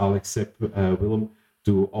Brent, Alex, Sepp, Willem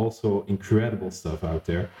do also incredible stuff out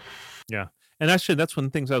there. Yeah. And actually, that's one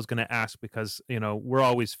of the things I was going to ask, because, we're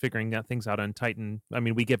always figuring things out on Titan. I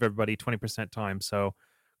mean, we give everybody 20% time. So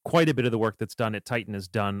quite a bit of the work that's done at Titan is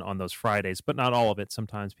done on those Fridays, but not all of it.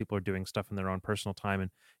 Sometimes people are doing stuff in their own personal time.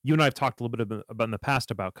 And you and I have talked a little bit about in the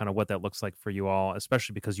past about kind of what that looks like for you all,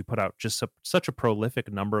 especially because you put out just such a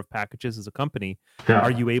prolific number of packages as a company. Yeah.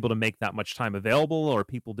 Are you able to make that much time available, or are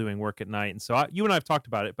people doing work at night? And so you and I have talked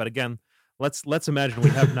about it, but again, let's imagine we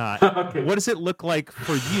have not. Okay. What does it look like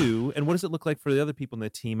for you, and what does it look like for the other people in the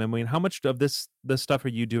team? I mean, how much of this stuff are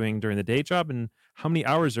you doing during the day job, and how many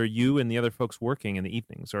hours are you and the other folks working in the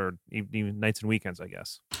evenings or even nights and weekends, I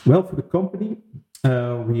guess? Well, for the company,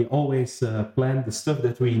 we always plan the stuff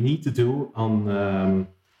that we need to do on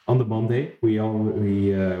the Monday.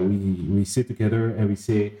 We sit together and we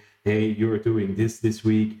say, hey, you're doing this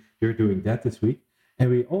week, you're doing that this week, and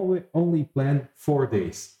we only plan 4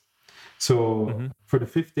 days. So for the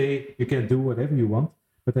 5th day, you can do whatever you want,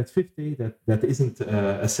 but that 5th day, that isn't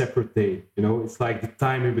a separate day. It's like the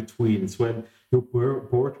time in between. It's when you're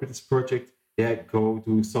bored with this project, go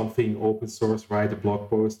do something open source, write a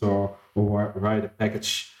blog post or write a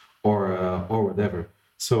package or whatever.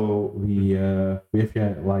 So we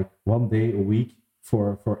have like 1 day a week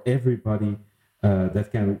for everybody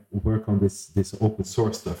that can work on this open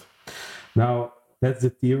source stuff. Now that's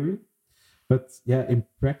the theory. But in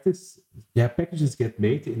practice, packages get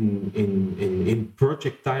made in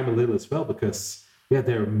project time a little as well, because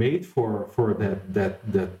they're made for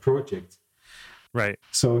that project. Right.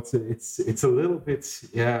 So it's a little bit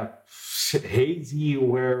hazy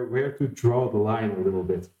where to draw the line a little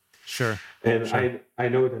bit. Sure. And sure. I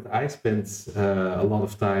know that I spent a lot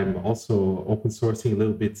of time also open sourcing a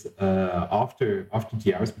little bit after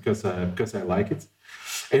the hours because I like it,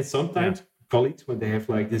 and sometimes. Colleagues, when they have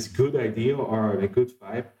like this good idea or a good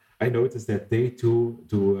vibe, I notice that they too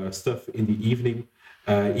do stuff in the evening,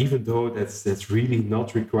 even though that's really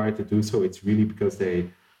not required to do so. It's really because they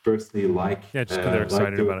personally like just because they're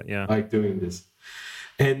excited about it, like doing this.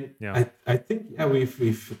 And I think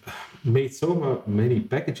we've made so many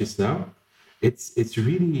packages now. It's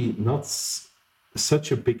really not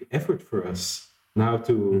such a big effort for us now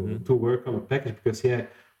to work on a package, because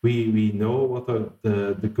we know what are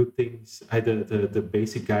the good things, the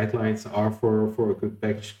basic guidelines are for a good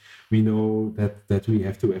package. We know that we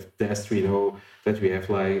have to have tests. We know that we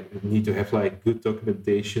need to have like good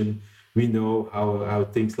documentation. We know how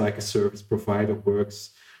things like a service provider works.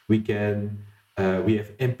 We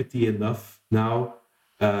have empathy enough now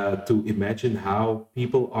to imagine how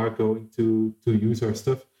people are going to use our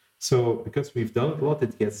stuff. So because we've done it a lot,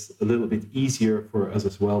 it gets a little bit easier for us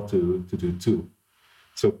as well to do too.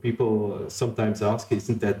 So people sometimes ask,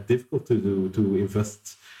 isn't that difficult to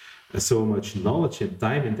invest so much knowledge and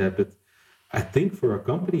time in that? But I think for a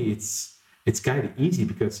company, it's kind of easy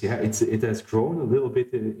because it has grown a little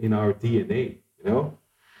bit in our DNA,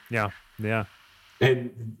 Yeah.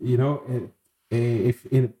 And if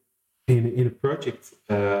in a project,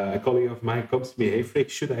 a colleague of mine comes to me, hey Freek,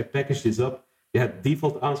 should I package this up?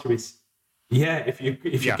 Default answer is if you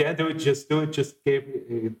can't do it, just do it. Just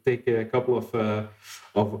take a couple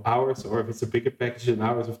of hours, or if it's a bigger package, an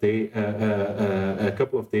hours of day, a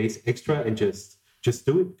couple of days extra, and just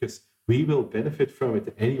do it, because we will benefit from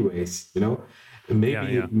it anyways.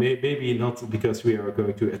 Maybe not because we are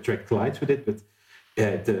going to attract clients with it, but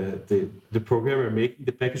the programmer making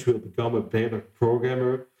the package will become a better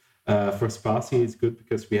programmer. For Spatie, it's good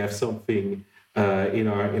because we have something in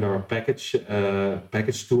our package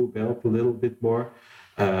tool belt a little bit more.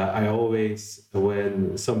 I always,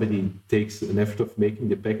 when somebody takes an effort of making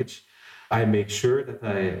the package, I make sure that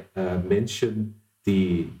I mention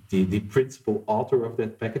the principal author of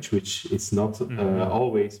that package, which is not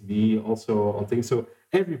always me also on things. So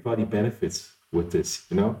everybody benefits with this,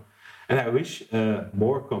 And I wish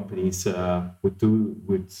more companies would do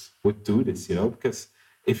this, because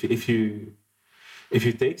if you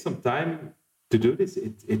take some time to do this,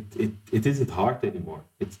 it isn't hard anymore.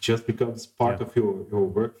 It just becomes part of your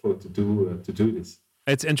workflow to do this.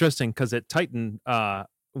 It's interesting because at Titan,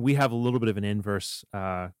 we have a little bit of an inverse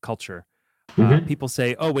culture. People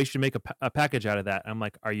say, "Oh, we should make a package out of that." I'm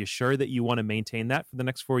like, "Are you sure that you want to maintain that for the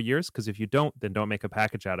next 4 years? Because if you don't, then don't make a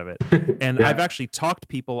package out of it." And I've actually talked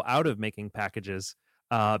people out of making packages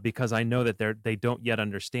because I know that they don't yet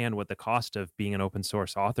understand what the cost of being an open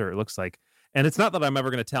source author looks like. And it's not that I'm ever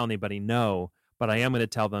going to tell anybody no, but I am going to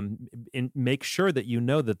tell them make sure that you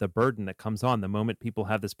know that the burden that comes on the moment people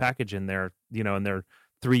have this package in their, in their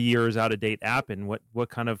 3 years out of date app, and what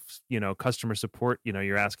kind of, customer support,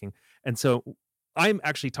 you're asking. And so I'm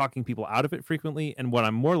actually talking people out of it frequently. And what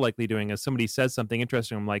I'm more likely doing is somebody says something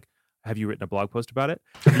interesting. I'm like, have you written a blog post about it?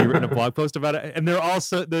 Have you written a blog post about it? And there are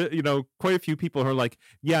also quite a few people who are like,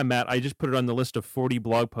 yeah, Matt, I just put it on the list of 40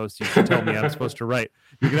 blog posts you should tell me I'm supposed to write.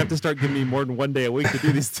 You're gonna have to start giving me more than one day a week to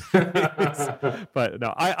do these things. But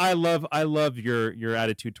no, I love your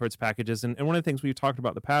attitude towards packages. And one of the things we've talked about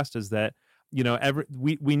in the past is that,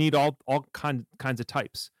 we need all kinds of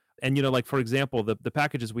types. And, like, for example, the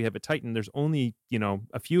packages we have at Titan, there's only,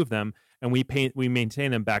 a few of them, and we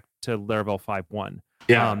maintain them back to Laravel 5.1.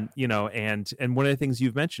 Yeah. And one of the things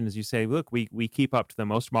you've mentioned is you say, look, we keep up to the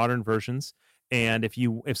most modern versions. And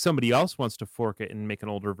if somebody else wants to fork it and make an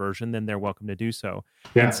older version, then they're welcome to do so.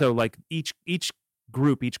 Yeah. And so, like, each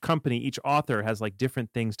group, each company, each author has like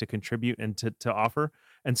different things to contribute and to offer.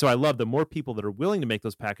 And so I love the more people that are willing to make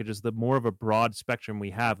those packages, the more of a broad spectrum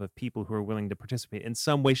we have of people who are willing to participate in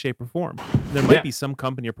some way, shape, or form. There might be some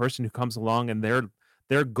company or person who comes along and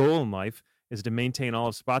their goal in life is to maintain all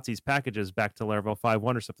of Spatie's packages back to Laravel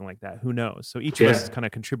 5.1 or something like that. Who knows? So each of us is kind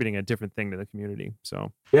of contributing a different thing to the community.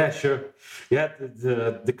 So yeah, sure. Yeah,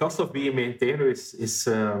 the cost of being a maintainer is it's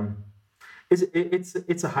a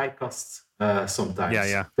high cost sometimes.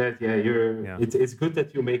 It's good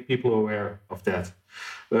that you make people aware of that.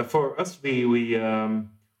 For us, we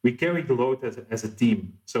carry the load as a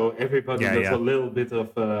team, so everybody does a little bit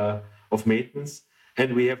of maintenance,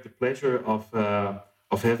 and we have the pleasure of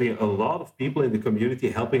having a lot of people in the community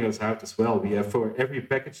helping us out as well. We have, for every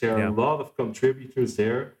package, there are a lot of contributors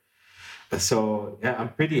there. So yeah, I'm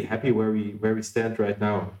pretty happy where we stand right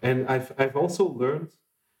now. And I've also learned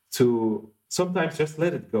to sometimes just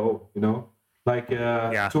let it go, Like 2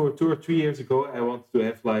 or 3 years ago, I wanted to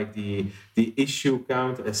have like the issue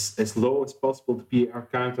count as low as possible, the PR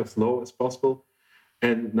count as low as possible.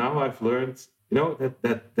 And now I've learned,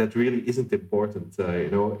 that really isn't important.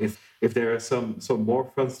 If there are some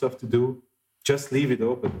more fun stuff to do, just leave it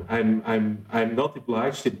open. I'm not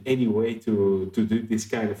obliged in any way to do this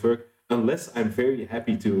kind of work unless I'm very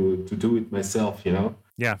happy to do it myself.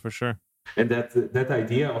 Yeah, for sure. And that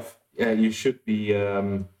idea of you should be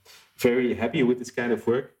very happy with this kind of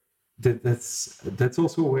work. That's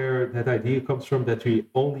also where that idea comes from. That we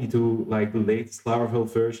only do like the latest Laravel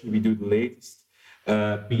version. We do the latest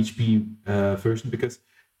PHP version because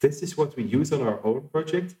this is what we use on our own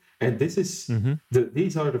project, and this is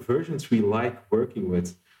these are the versions we like working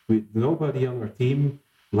with. Nobody on our team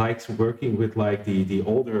likes working with like the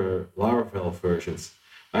older Laravel versions.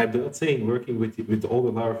 I'm not saying working with all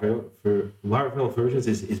the Laravel versions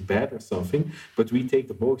is bad or something, but we take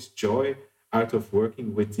the most joy out of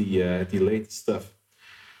working with the latest stuff.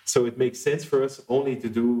 So it makes sense for us only to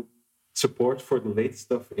do support for the latest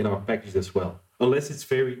stuff in our package as well. Unless it's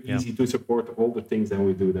very easy to support older things, then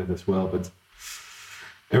we do that as well. And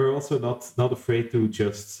we're also not afraid to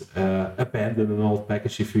just abandon an old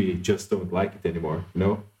package if we just don't like it anymore.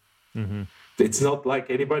 It's not like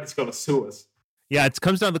anybody's going to sue us. Yeah, it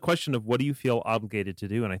comes down to the question of what do you feel obligated to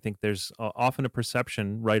do? And I think there's often a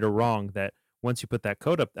perception, right or wrong, that once you put that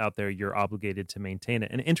code up out there, you're obligated to maintain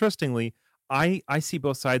it. And interestingly, I see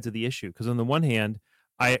both sides of the issue, because on the one hand,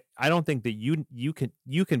 I don't think that you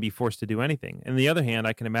can be forced to do anything. And on the other hand,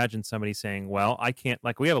 I can imagine somebody saying, well, I can't,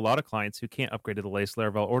 like we have a lot of clients who can't upgrade to the latest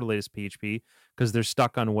Laravel or the latest PHP because they're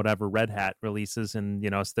stuck on whatever Red Hat releases, and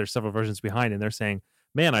so there's several versions behind, and they're saying,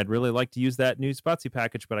 man, I'd really like to use that new Spatie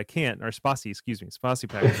package, but I can't. Or Spatie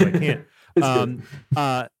package, but I can't.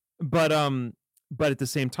 But at the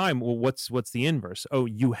same time, well, what's the inverse? Oh,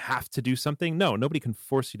 you have to do something? No, nobody can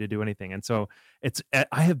force you to do anything. And so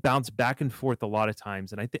I have bounced back and forth a lot of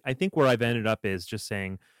times, and I think where I've ended up is just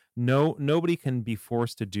saying, no, nobody can be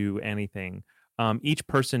forced to do anything. Each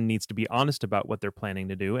person needs to be honest about what they're planning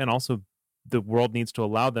to do, and also the world needs to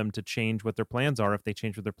allow them to change what their plans are if they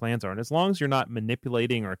change what their plans are. And as long as you're not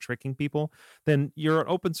manipulating or tricking people, then you're an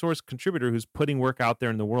open source contributor who's putting work out there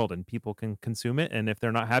in the world, and people can consume it. And if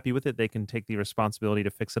they're not happy with it, they can take the responsibility to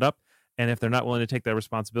fix it up. And if they're not willing to take that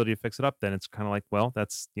responsibility to fix it up, then it's kind of like, well,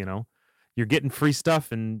 that's, you're getting free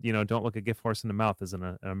stuff, and, don't look a gift horse in the mouth, is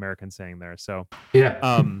an American saying there. So,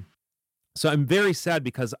 so I'm very sad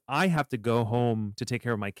because I have to go home to take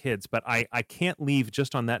care of my kids, but I can't leave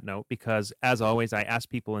just on that note, because as always, I ask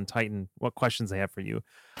people in Titan what questions they have for you.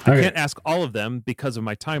 I can't ask all of them because of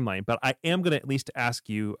my timeline, but I am going to at least ask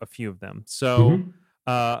you a few of them. So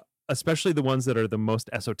especially the ones that are the most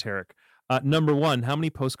esoteric. Number one, how many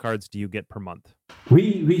postcards do you get per month?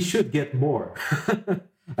 We should get more.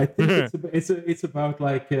 I think it's about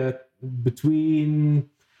like between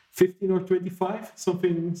 15 or 25,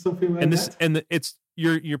 something like and that. And it's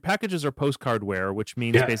your packages are postcardware, which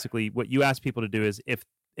means basically what you ask people to do is if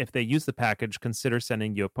they use the package, consider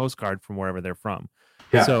sending you a postcard from wherever they're from.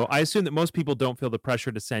 Yeah. So I assume that most people don't feel the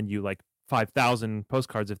pressure to send you like 5,000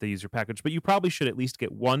 postcards if they use your package, but you probably should at least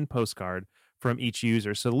get one postcard from each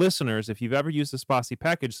user. So listeners, if you've ever used a Spatie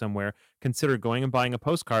package somewhere, consider going and buying a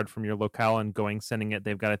postcard from your locale and sending it.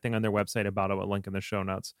 They've got a thing on their website about it, a link in the show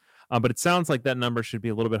notes. But it sounds like that number should be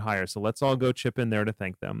a little bit higher. So let's all go chip in there to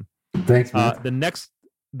thank them. Thanks, man.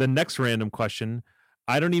 The next random question,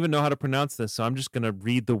 I don't even know how to pronounce this, so I'm just going to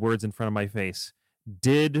read the words in front of my face.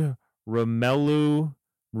 Did Romelu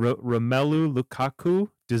Lukaku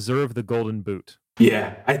deserve the golden boot?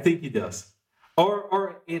 Yeah, I think he does.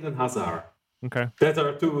 Or Eden Hazard. Okay. That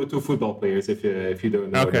are two football players, if you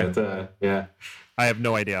don't know that. Yeah. I have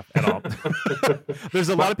no idea at all. There's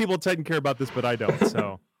a lot of people taking care about this, but I don't.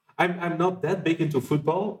 So I'm not that big into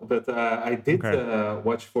football, but I did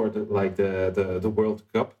watch for the World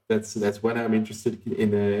Cup. That's when I'm interested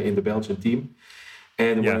in the Belgian team.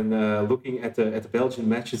 And when looking at the Belgian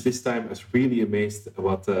matches this time, I was really amazed at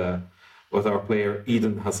what our player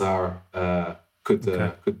Eden Hazard could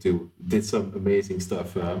do. Did some amazing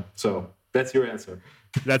stuff. So that's your answer.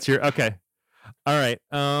 That's your okay. All right.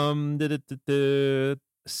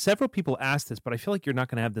 Several people asked this, but I feel like you're not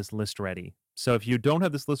going to have this list ready. So if you don't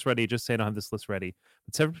have this list ready, just say I don't have this list ready.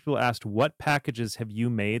 But several people asked, what packages have you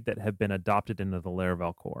made that have been adopted into the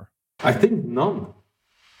Laravel core? I think none.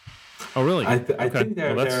 Oh, really? I think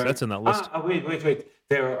that's in that list. Wait.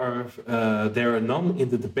 There are none in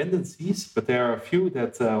the dependencies, but there are a few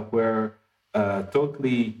that were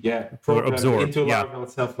totally programmed into Laravel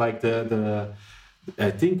itself, like the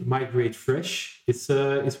I think Migrate Fresh is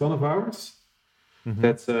one of ours. Mm-hmm.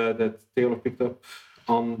 That Taylor picked up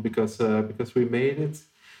on because we made it,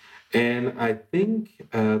 and I think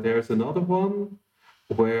there's another one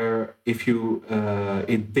where if you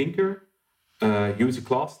in Tinker use a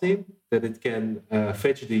class name, that it can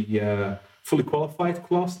fetch the fully qualified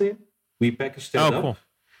class name. We packaged that up. Cool.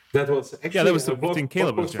 That was actually that was the thing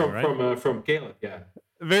Caleb was doing, right? From Caleb, yeah.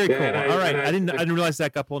 Very cool. All right, I didn't realize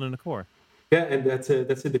that got pulled in the core. Yeah, and that's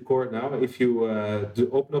in the core now. If you do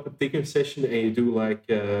open up a Tinker session and you do like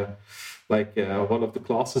one of the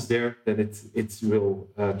classes there, then it will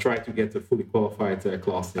try to get a fully qualified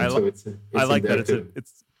class name. So it's I like that.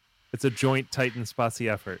 It's a joint Titan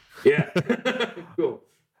Spatie effort. Yeah, cool.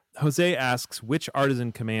 Jose asks, which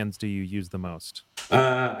artisan commands do you use the most?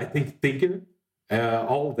 I think Tinker.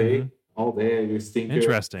 All day I use Tinker.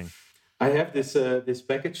 Interesting. I have this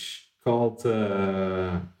package called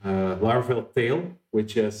Laravel tail,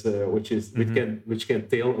 which can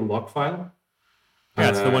tail a log file. Yeah,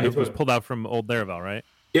 it's the one that was pulled out from old Laravel, right?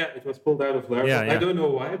 Yeah, it was pulled out of Laravel. Yeah. I don't know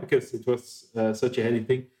why, because it was such a handy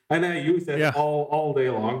thing, and I use that all day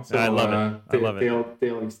long. So I love it.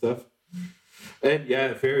 Tailing stuff, and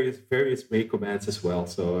various make commands as well.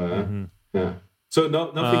 So so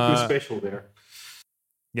nothing too special there.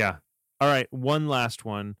 Yeah. All right. One last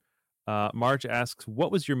one. Marge asks,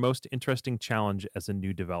 what was your most interesting challenge as a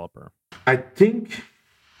new developer? I think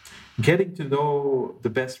getting to know the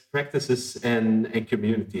best practices and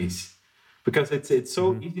communities, because it's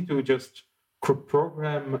so easy to just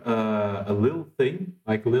program a little thing,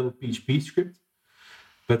 like a little PHP script,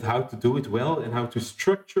 but how to do it well and how to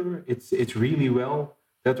structure it really well,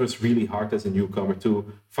 that was really hard as a newcomer,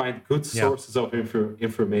 to find good sources of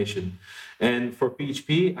information. And for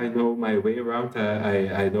PHP, I know my way around.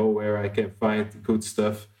 I know where I can find good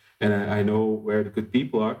stuff, and I know where the good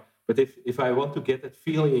people are. But if I want to get that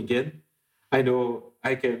feeling again, I know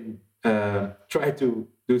I can try to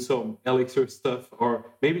do some Elixir stuff, or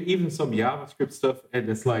maybe even some JavaScript stuff, and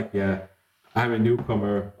it's like, I'm a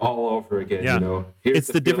newcomer all over again. You know, it's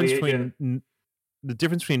the difference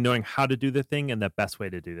between knowing how to do the thing and the best way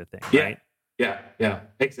to do the thing, right? Yeah,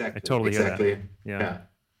 exactly. I totally hear that. Yeah.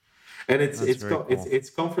 And it's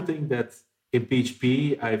comforting that in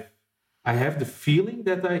PHP I have the feeling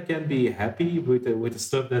that I can be happy with the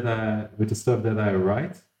stuff that I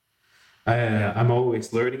write. I'm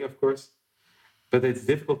always learning, of course, but it's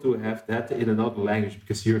difficult to have that in another language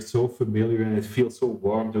because you're so familiar and it feels so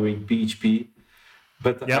warm doing PHP.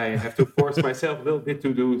 But I have to force myself a little bit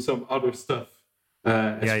to do some other stuff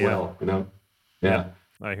as well. You know. Yeah,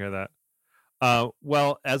 I hear that.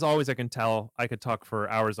 Well, as always, I can tell I could talk for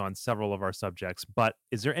hours on several of our subjects, but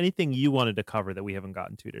is there anything you wanted to cover that we haven't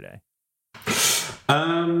gotten to today?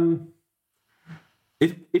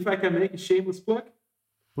 If I can make a shameless plug,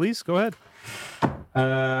 Please go ahead.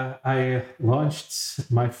 I launched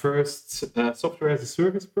my first software as a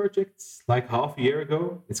service project like half a year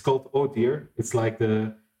ago. It's called Oh Dear. It's like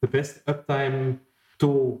the best uptime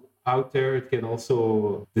tool out there. It can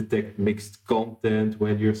also detect mixed content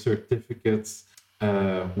when your certificates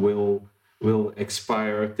will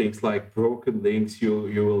expire. Things like broken links,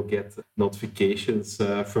 you will get notifications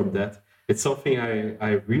from that. It's something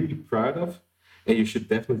I'm really proud of, and you should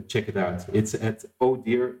definitely check it out. It's at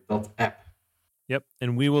ohdear.app. Yep.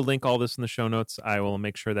 And we will link all this in the show notes. I will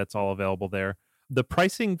make sure that's all available there. The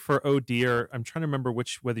pricing for Oh Dear, I'm trying to remember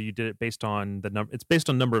whether you did it based on the number. It's based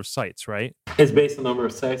on number of sites, right? It's based on number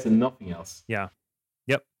of sites and nothing else. Yeah.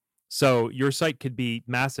 Yep. So your site could be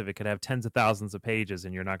massive. It could have tens of thousands of pages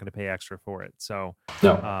and you're not going to pay extra for it. So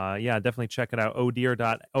No. Yeah, definitely check it out.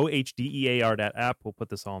 ohdear.app. We'll put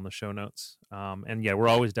this all in the show notes. And yeah, we're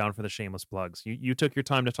always down for the shameless plugs. You took your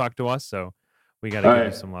time to talk to us, so we got to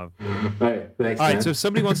give you some love. All right, thanks. All right, man. so if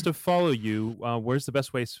somebody wants to follow you, where's the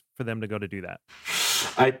best ways for them to go to do that?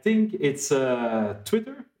 I think it's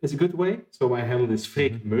Twitter is a good way. So my handle is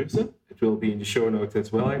Freek Meurzen. It will be in the show notes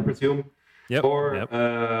as well, I presume. Yep.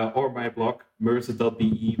 Or my blog,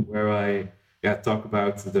 meurzen.be, where I talk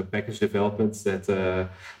about the package developments that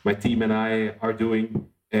my team and I are doing,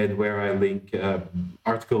 and where I link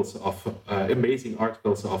articles of amazing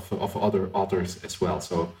articles of other authors as well.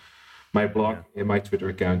 So my blog and my Twitter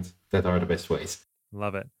account, that are the best ways.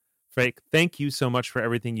 Love it. Freek, thank you so much for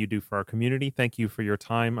everything you do for our community. Thank you for your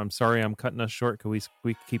time. I'm sorry I'm cutting us short because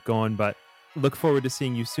we keep going, but look forward to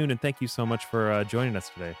seeing you soon. And thank you so much for joining us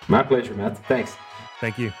today. My pleasure, Matt. Thanks.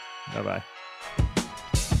 Thank you. Bye-bye.